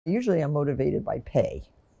Usually I'm motivated by pay,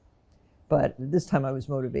 but this time I was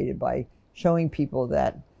motivated by showing people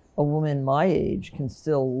that a woman my age can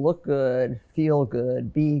still look good, feel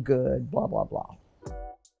good, be good, blah, blah, blah.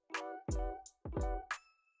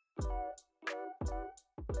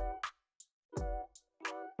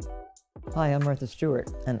 Hi, I'm Martha Stewart,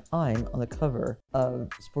 and I'm on the cover of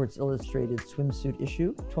Sports Illustrated Swimsuit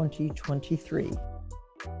Issue 2023.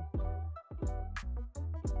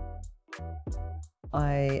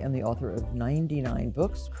 I am the author of 99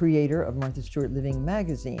 books, creator of Martha Stewart Living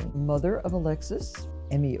magazine, mother of Alexis,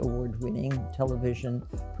 Emmy Award-winning television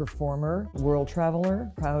performer, world traveler,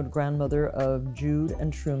 proud grandmother of Jude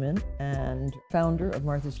and Truman, and founder of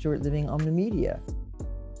Martha Stewart Living Omnimedia.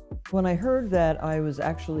 When I heard that I was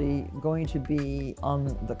actually going to be on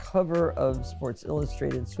the cover of Sports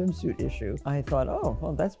Illustrated Swimsuit Issue, I thought, oh,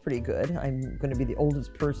 well, that's pretty good. I'm going to be the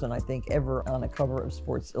oldest person, I think, ever on a cover of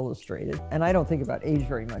Sports Illustrated. And I don't think about age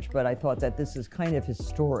very much, but I thought that this is kind of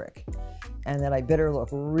historic and that I better look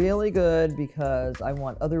really good because I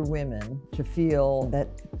want other women to feel that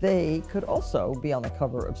they could also be on the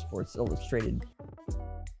cover of Sports Illustrated.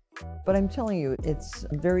 But I'm telling you, it's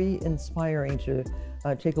very inspiring to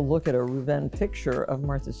take a look at a Rouen picture of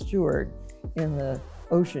Martha Stewart in the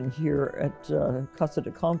ocean here at Casa de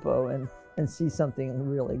Campo and see something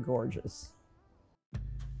really gorgeous.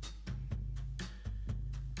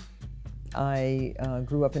 I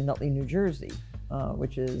grew up in Nutley, New Jersey,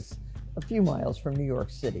 which is a few miles from New York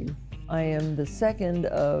City. I am the second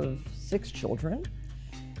of 6 children.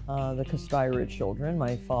 The Costira children,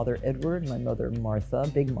 my father Edward, my mother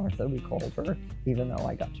Martha, Big Martha we called her, even though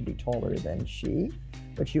I got to be taller than she,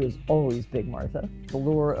 but she was always Big Martha. The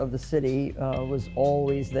lure of the city was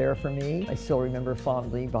always there for me. I still remember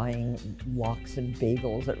fondly buying lox and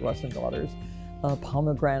bagels at Russ and Daughters.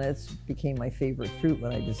 Pomegranates became my favorite fruit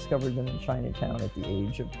when I discovered them in Chinatown at the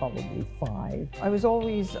age of probably 5. I was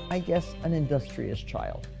always, I guess, an industrious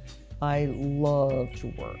child. I love to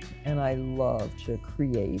work and I love to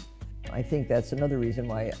create. I think that's another reason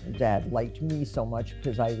why Dad liked me so much,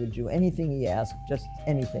 because I would do anything he asked, just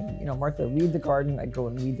anything. You know, Martha, weed the garden, I'd go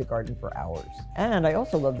and weed the garden for hours. And I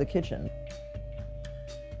also love the kitchen.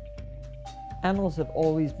 Animals have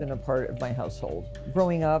always been a part of my household.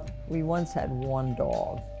 Growing up, we once had 1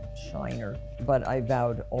 dog, Shiner, but I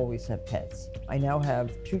vowed to always have pets. I now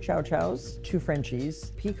have 2 chow chows, 2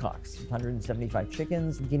 Frenchies, peacocks, 175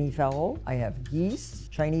 chickens, guinea fowl. I have geese,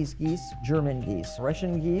 Chinese geese, German geese,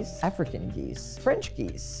 Russian geese, African geese, French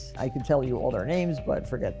geese. I could tell you all their names, but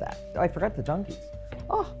forget that. I forgot the donkeys.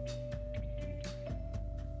 Oh,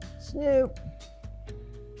 Snoop.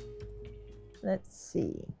 Let's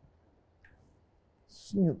see.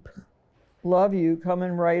 Snoop. Love you,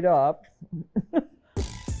 coming right up.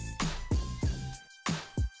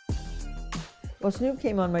 Well, Snoop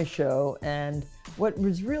came on my show, and what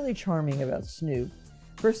was really charming about Snoop,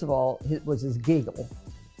 first of all, was his giggle.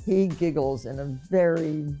 He giggles in a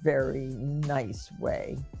very, very nice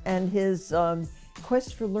way. And his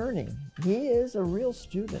quest for learning. He is a real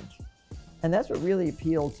student. And that's what really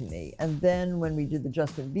appealed to me. And then when we did the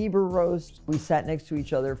Justin Bieber roast, we sat next to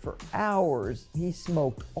each other for hours. He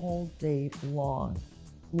smoked all day long.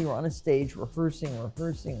 We were on a stage rehearsing,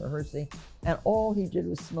 and all he did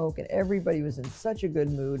was smoke, and everybody was in such a good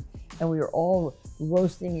mood, and we were all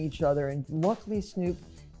roasting each other. And luckily, Snoop's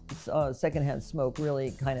secondhand smoke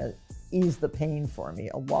really kind of eased the pain for me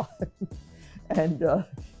a lot. And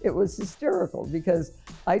it was hysterical because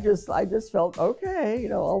I just felt, okay, you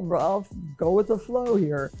know, I'll go with the flow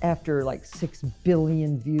here. After like 6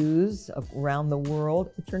 billion views around the world,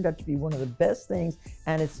 it turned out to be one of the best things,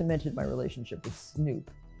 and it cemented my relationship with Snoop.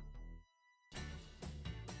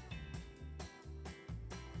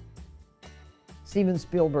 Steven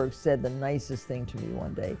Spielberg said the nicest thing to me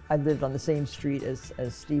one day. I lived on the same street as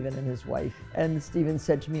Steven and his wife, and Steven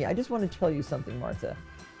said to me, I just want to tell you something, Martha.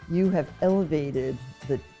 You have elevated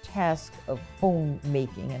the task of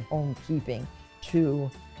homemaking and homekeeping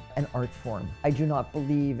to an art form. I do not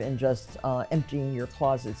believe in just emptying your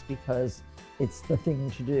closets because it's the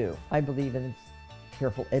thing to do. I believe in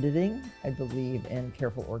careful editing. I believe in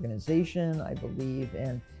careful organization. I believe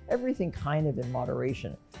in everything kind of in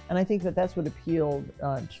moderation. And I think that that's what appealed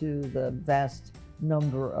to the vast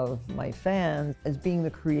number of my fans, as being the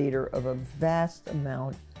creator of a vast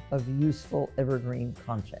amount of useful evergreen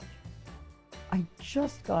content. I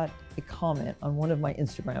just got a comment on one of my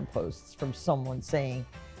Instagram posts from someone saying,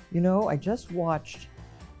 you know, I just watched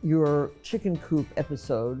your chicken coop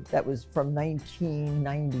episode that was from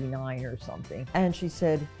 1999 or something. And she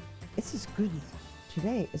said, it's as good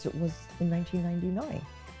today as it was in 1999.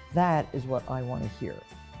 That is what I want to hear.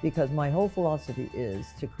 because my whole philosophy is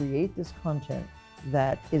to create this content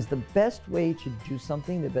that is the best way to do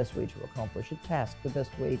something, the best way to accomplish a task, the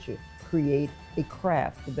best way to create a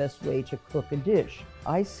craft, the best way to cook a dish.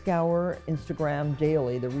 I scour Instagram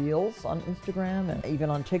daily, the reels on Instagram and even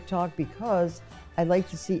on TikTok, because I like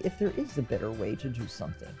to see if there is a better way to do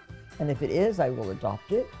something. And if it is, I will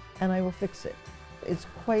adopt it and I will fix it. It's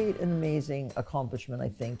quite an amazing accomplishment, I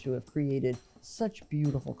think, to have created such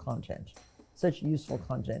beautiful content, such useful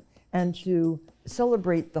content, and to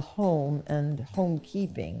celebrate the home and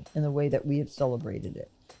homekeeping in the way that we have celebrated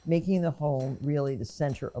it, making the home really the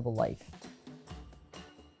center of a life.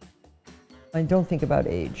 I don't think about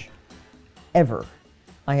age, ever.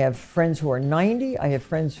 I have friends who are 90, I have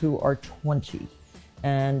friends who are 20.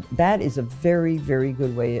 And that is a very, very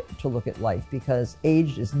good way to look at life, because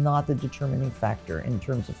age is not the determining factor in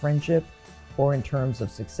terms of friendship or in terms of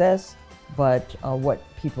success, but what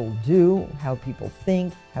people do, how people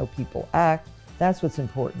think, how people act, that's what's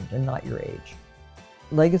important, and not your age.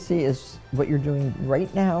 Legacy is what you're doing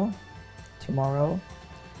right now, tomorrow,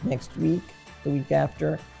 next week, the week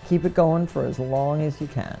after. Keep it going for as long as you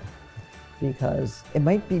can, because it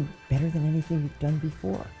might be better than anything you've done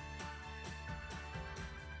before.